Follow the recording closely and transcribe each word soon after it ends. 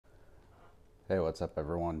Hey, what's up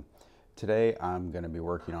everyone? Today I'm going to be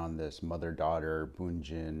working on this mother-daughter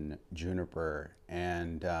Bunjin Juniper,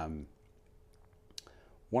 and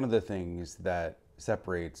one of the things that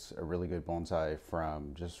separates a really good bonsai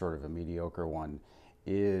from just sort of a mediocre one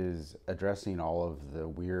is addressing all of the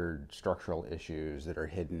weird structural issues that are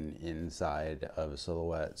hidden inside of a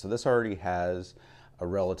silhouette. So this already has a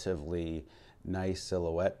relatively nice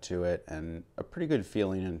silhouette to it and a pretty good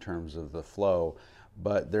feeling in terms of the flow,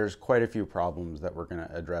 but there's quite a few problems that we're going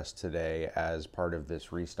to address today as part of this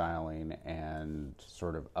restyling and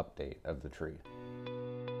sort of update of the tree.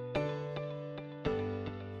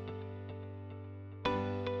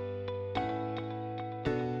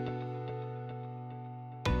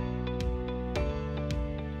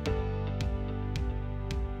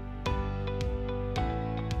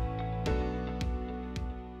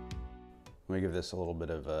 Let me give this a little bit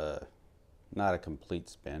of a, not a complete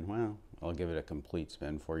spin. Well, I'll give it a complete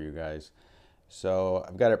spin for you guys. So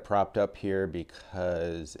I've got it propped up here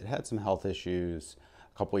because it had some health issues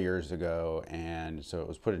a couple years ago, and so it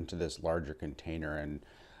was put into this larger container, and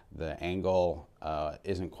the angle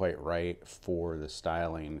isn't quite right for the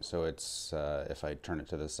styling. So it's, if I turn it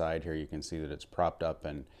to the side here, you can see that it's propped up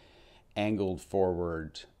and angled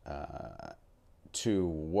forward to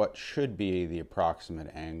what should be the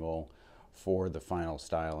approximate angle for the final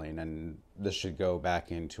styling, and this should go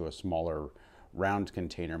back into a smaller round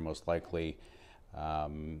container most likely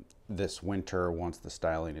this winter once the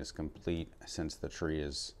styling is complete, since the tree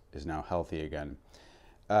is now healthy again.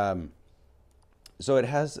 So it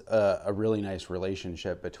has a really nice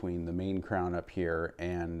relationship between the main crown up here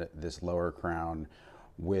and this lower crown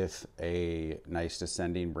with a nice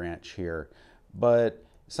descending branch here, but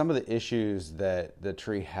some of the issues that the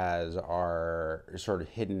tree has are sort of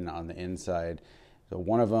hidden on the inside. So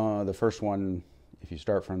one of them, the first one, if you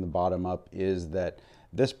start from the bottom up, is that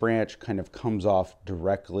this branch kind of comes off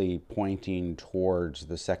directly pointing towards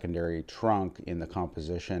the secondary trunk in the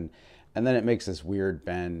composition, and then it makes this weird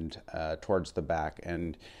bend towards the back,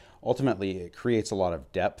 and ultimately it creates a lot of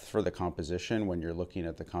depth for the composition when you're looking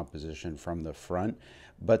at the composition from the front.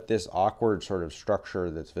 But this awkward sort of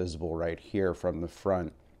structure that's visible right here from the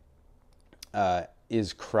front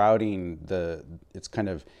is crowding it's kind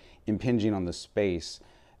of impinging on the space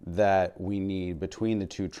that we need between the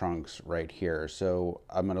two trunks right here. So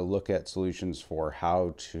I'm going to look at solutions for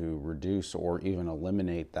how to reduce or even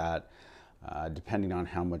eliminate that, depending on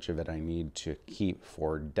how much of it I need to keep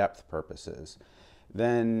for depth purposes.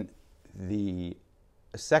 Then the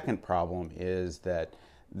second problem is that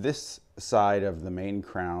this side of the main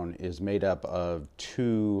crown is made up of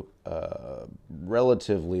two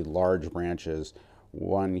relatively large branches,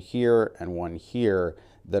 one here and one here,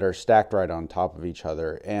 that are stacked right on top of each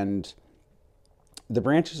other. And the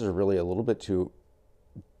branches are really a little bit too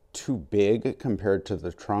big compared to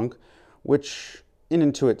the trunk, which in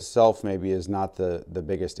and to itself maybe is not the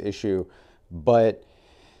biggest issue, but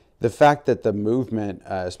the fact that the movement,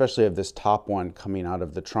 especially of this top one coming out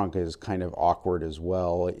of the trunk, is kind of awkward as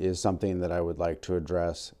well, is something that I would like to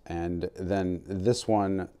address. And then this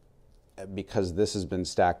one, because this has been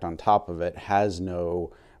stacked on top of it, has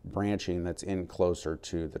no branching that's in closer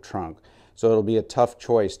to the trunk. So it'll be a tough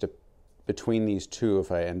choice between these two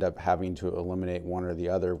if I end up having to eliminate one or the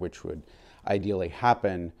other, which would ideally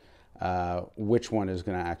happen. Which one is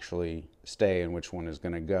going to actually stay and which one is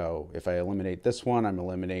going to go. If I eliminate this one, I'm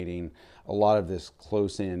eliminating a lot of this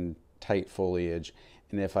close-in tight foliage,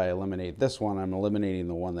 and if I eliminate this one, I'm eliminating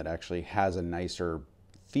the one that actually has a nicer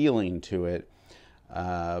feeling to it,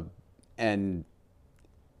 and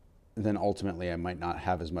then ultimately I might not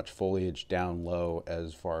have as much foliage down low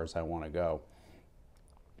as far as I want to go.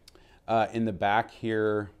 In the back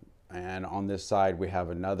here and on this side, we have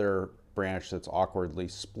another branch that's awkwardly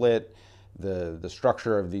split. The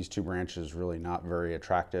structure of these two branches is really not very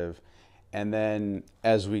attractive. And then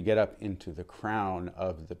as we get up into the crown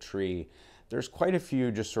of the tree, there's quite a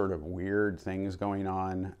few just sort of weird things going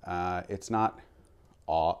on. It's not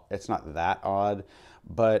that odd,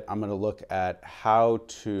 but I'm going to look at how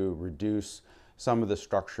to reduce some of the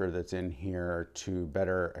structure that's in here to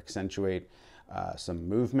better accentuate some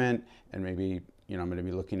movement, and maybe I'm going to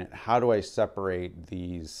be looking at how do I separate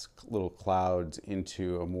these little clouds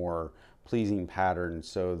into a more pleasing pattern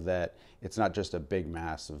so that it's not just a big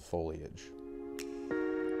mass of foliage.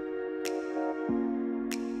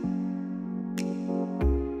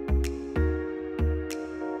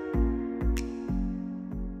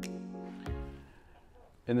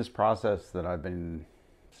 In this process that I've been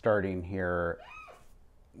starting here,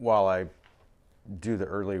 while I do the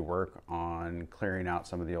early work on clearing out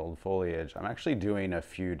some of the old foliage, I'm actually doing a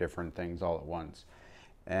few different things all at once.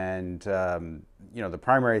 And you know, the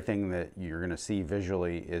primary thing that you're going to see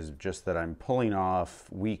visually is just that I'm pulling off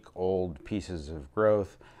weak old pieces of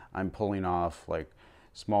growth. I'm pulling off like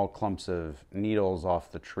small clumps of needles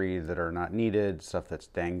off the tree that are not needed, stuff that's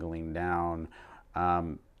dangling down.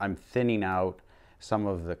 I'm thinning out some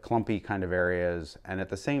of the clumpy kind of areas, and at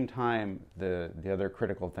the same time, the other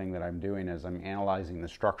critical thing that I'm doing is I'm analyzing the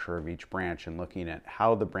structure of each branch and looking at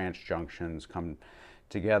how the branch junctions come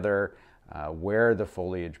together, where the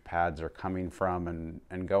foliage pads are coming from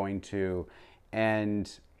and going to,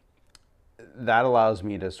 and that allows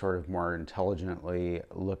me to sort of more intelligently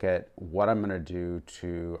look at what I'm going to do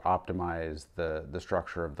to optimize the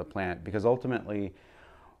structure of the plant, because ultimately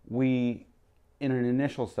we, in an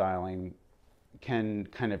initial styling, can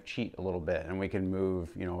kind of cheat a little bit, and we can move,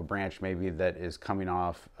 you know, a branch maybe that is coming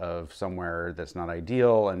off of somewhere that's not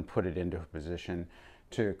ideal and put it into a position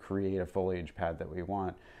to create a foliage pad that we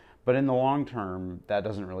want. But in the long term, that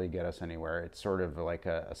doesn't really get us anywhere. It's sort of like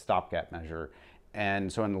a stopgap measure.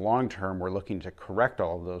 And so in the long term, we're looking to correct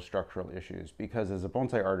all of those structural issues, because as a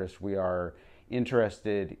bonsai artist, we are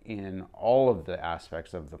interested in all of the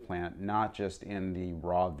aspects of the plant, not just in the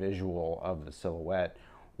raw visual of the silhouette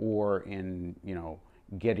or in, you know,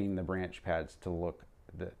 getting the branch pads to look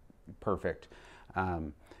perfect.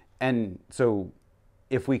 And so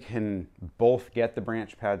if we can both get the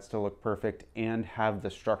branch pads to look perfect and have the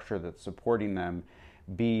structure that's supporting them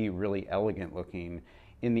be really elegant looking,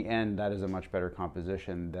 in the end, that is a much better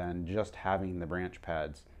composition than just having the branch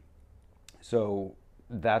pads. So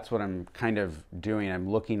that's what I'm kind of doing. I'm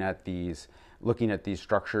looking at these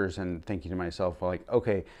structures and thinking to myself, like,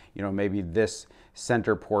 okay, you know, maybe this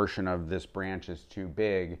center portion of this branch is too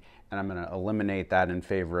big, and I'm going to eliminate that in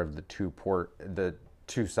favor of the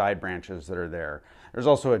two side branches that are there. There's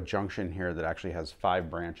also a junction here that actually has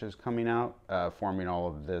 5 branches coming out, forming all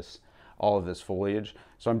of this foliage.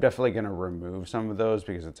 So I'm definitely going to remove some of those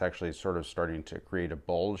because it's actually sort of starting to create a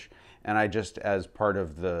bulge. And I just, as part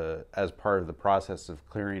of the process of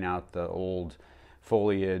clearing out the old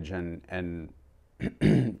foliage and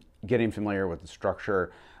getting familiar with the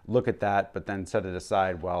structure, look at that, but then set it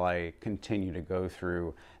aside while I continue to go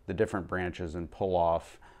through the different branches and pull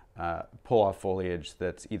off foliage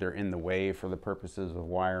that's either in the way for the purposes of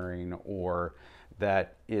wiring or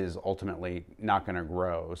that is ultimately not going to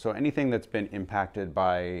grow. So anything that's been impacted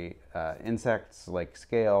by insects like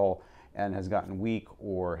scale and has gotten weak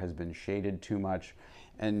or has been shaded too much,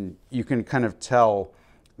 and you can kind of tell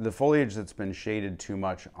the foliage that's been shaded too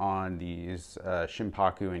much on these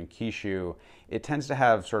Shimpaku and Kishu, it tends to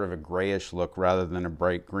have sort of a grayish look rather than a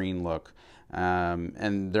bright green look.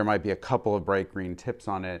 And there might be a couple of bright green tips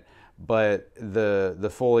on it, but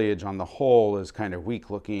the foliage on the whole is kind of weak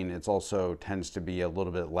looking. It also tends to be a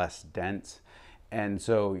little bit less dense. And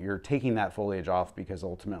so you're taking that foliage off because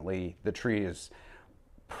ultimately the tree is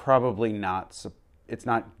probably it's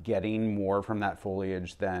not getting more from that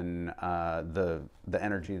foliage than the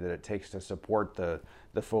energy that it takes to support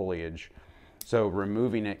the foliage. So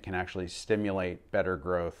removing it can actually stimulate better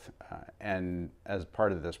growth. And as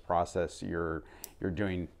part of this process, you're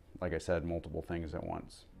doing, like I said, multiple things at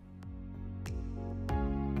once.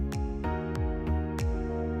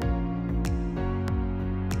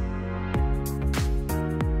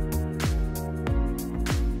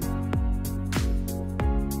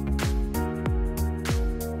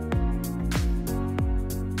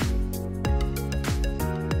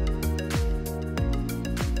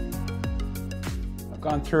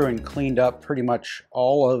 Gone through and cleaned up pretty much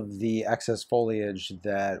all of the excess foliage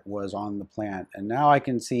that was on the plant, and now I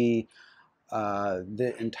can see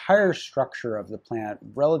the entire structure of the plant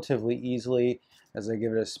relatively easily as I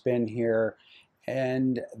give it a spin here,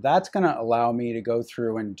 and that's going to allow me to go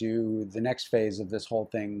through and do the next phase of this whole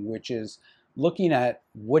thing, which is looking at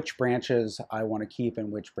which branches I want to keep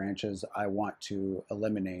and which branches I want to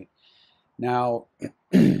eliminate. Now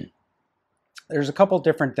there's a couple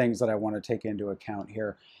different things that I want to take into account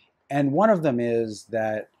here. And one of them is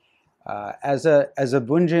that as a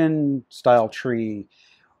Bunjin style tree,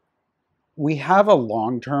 we have a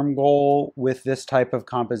long-term goal with this type of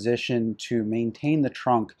composition to maintain the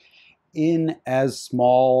trunk in as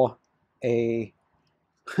small a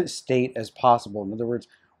state as possible. In other words,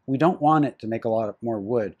 we don't want it to make a lot more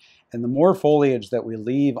wood. And the more foliage that we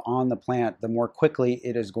leave on the plant, the more quickly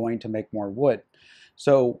it is going to make more wood.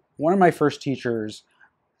 So one of my first teachers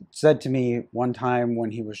said to me one time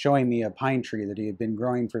when he was showing me a pine tree that he had been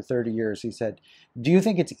growing for 30 years, he said, "Do you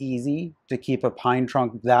think it's easy to keep a pine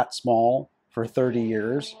trunk that small for 30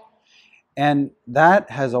 years?" And that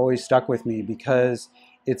has always stuck with me because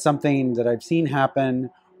it's something that I've seen happen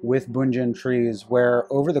with Bunjin trees,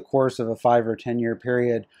 where over the course of a 5 or 10 year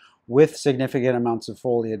period, with significant amounts of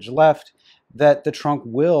foliage left, that the trunk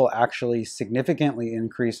will actually significantly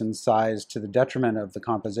increase in size to the detriment of the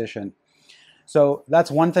composition. So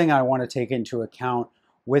that's one thing I want to take into account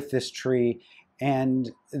with this tree.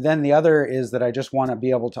 And then the other is that I just want to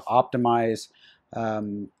be able to optimize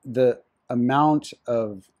the amount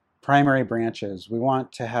of primary branches. We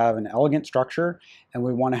want to have an elegant structure, and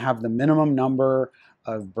we want to have the minimum number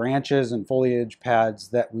of branches and foliage pads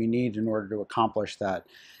that we need in order to accomplish that.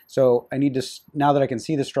 So I need to, now that I can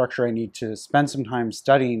see the structure, I need to spend some time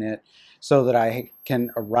studying it so that I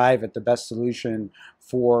can arrive at the best solution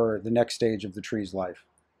for the next stage of the tree's life.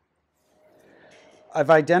 I've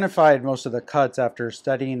identified most of the cuts after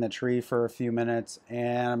studying the tree for a few minutes,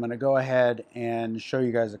 and I'm going to go ahead and show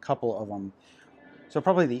you guys a couple of them. So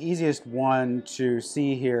probably the easiest one to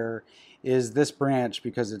see here is this branch,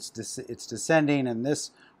 because it's descending, and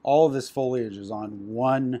all of this foliage is on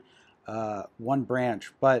one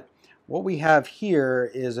branch. But what we have here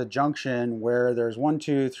is a junction where there's 1,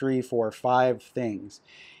 2, 3, 4, 5 things,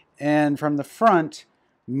 and from the front,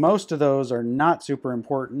 most of those are not super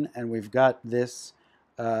important, and we've got this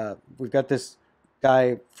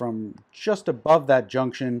guy from just above that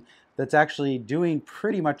junction that's actually doing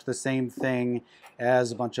pretty much the same thing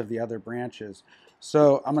as a bunch of the other branches.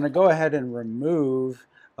 So I'm going to go ahead and remove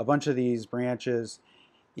a bunch of these branches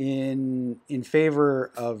in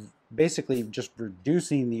favor of basically just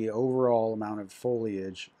reducing the overall amount of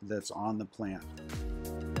foliage that's on the plant.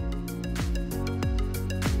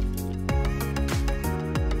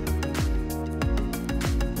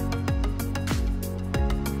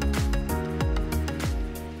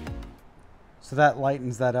 So that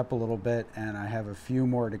lightens that up a little bit, and I have a few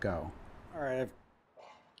more to go. All right,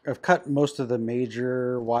 I've cut most of the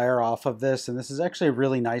major wire off of this, and this is actually a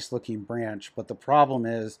really nice looking branch, but the problem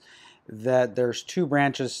is that there's 2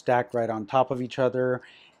 branches stacked right on top of each other,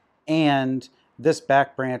 and this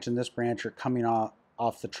back branch and this branch are coming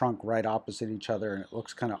off the trunk right opposite each other, and it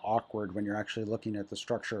looks kind of awkward when you're actually looking at the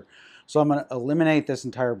structure. So I'm going to eliminate this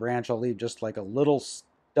entire branch. I'll leave just like a little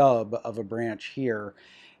stub of a branch here,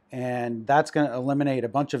 and that's going to eliminate a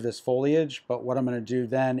bunch of this foliage. But what I'm going to do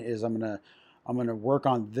then is I'm going to work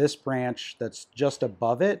on this branch that's just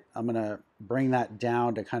above it. I'm going to bring that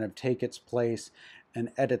down to kind of take its place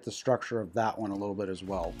and edit the structure of that one a little bit as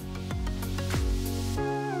well.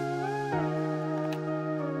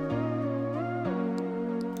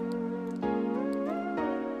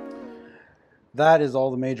 That is all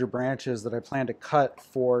the major branches that I plan to cut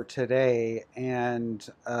for today, and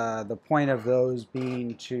the point of those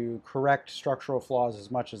being to correct structural flaws as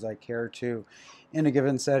much as I care to in a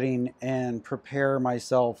given setting, and prepare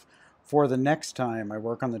myself for the next time I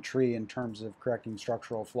work on the tree in terms of correcting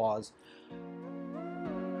structural flaws.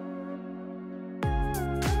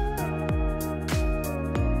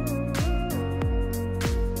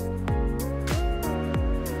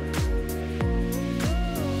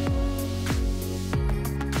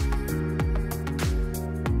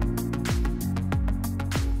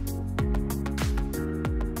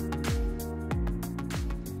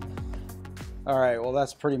 All right, well,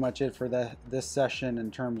 that's pretty much it for this session in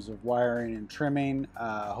terms of wiring and trimming.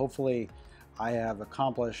 Hopefully I have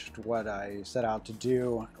accomplished what I set out to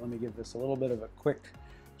do. Let me give this a little bit of a quick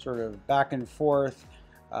sort of back and forth.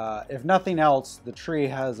 If nothing else, the tree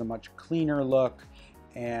has a much cleaner look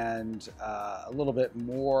and a little bit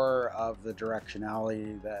more of the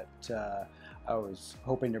directionality that I was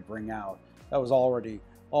hoping to bring out. That was already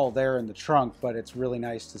all there in the trunk, but it's really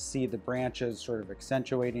nice to see the branches sort of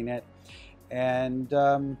accentuating it. And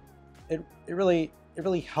it really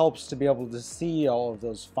helps to be able to see all of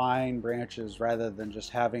those fine branches rather than just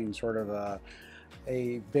having sort of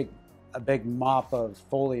a big mop of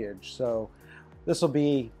foliage. So this will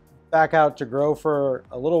be back out to grow for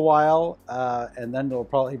a little while, and then it'll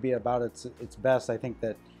probably be about its best. I think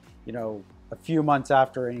that, you know, a few months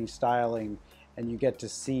after any styling, and you get to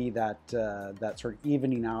see that that sort of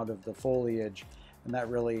evening out of the foliage, and that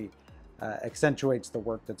really accentuates the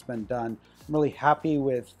work that's been done. I'm really happy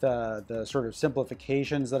with the sort of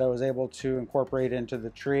simplifications that I was able to incorporate into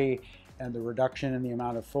the tree and the reduction in the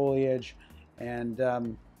amount of foliage, and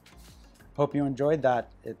hope you enjoyed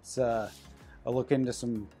that. It's a look into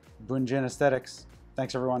some Bunjin aesthetics.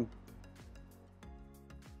 Thanks, everyone.